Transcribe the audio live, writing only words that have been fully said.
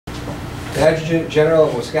The Adjutant General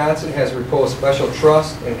of Wisconsin has reposed special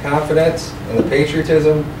trust and confidence in the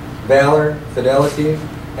patriotism, valor, fidelity,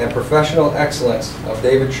 and professional excellence of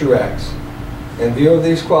David Truax. In view of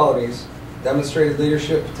these qualities, demonstrated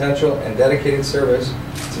leadership potential, and dedicated service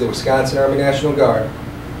to the Wisconsin Army National Guard,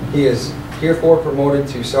 he is herefore promoted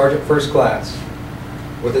to Sergeant First Class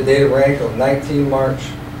with a date of rank of 19 March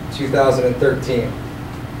 2013.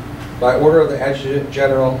 By order of the Adjutant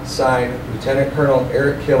General, signed Lieutenant Colonel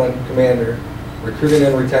Eric Killen, Commander, Recruiting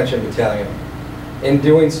and Retention Battalion. In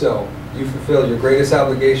doing so, you fulfill your greatest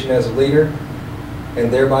obligation as a leader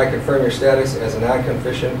and thereby confirm your status as a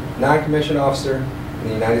non-commissioned officer in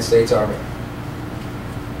the United States Army.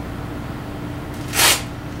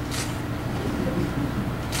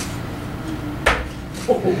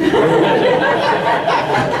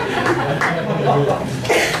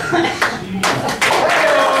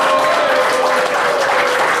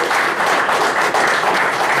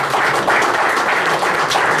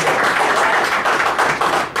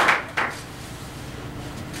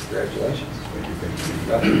 Congratulations.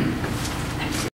 Thank you.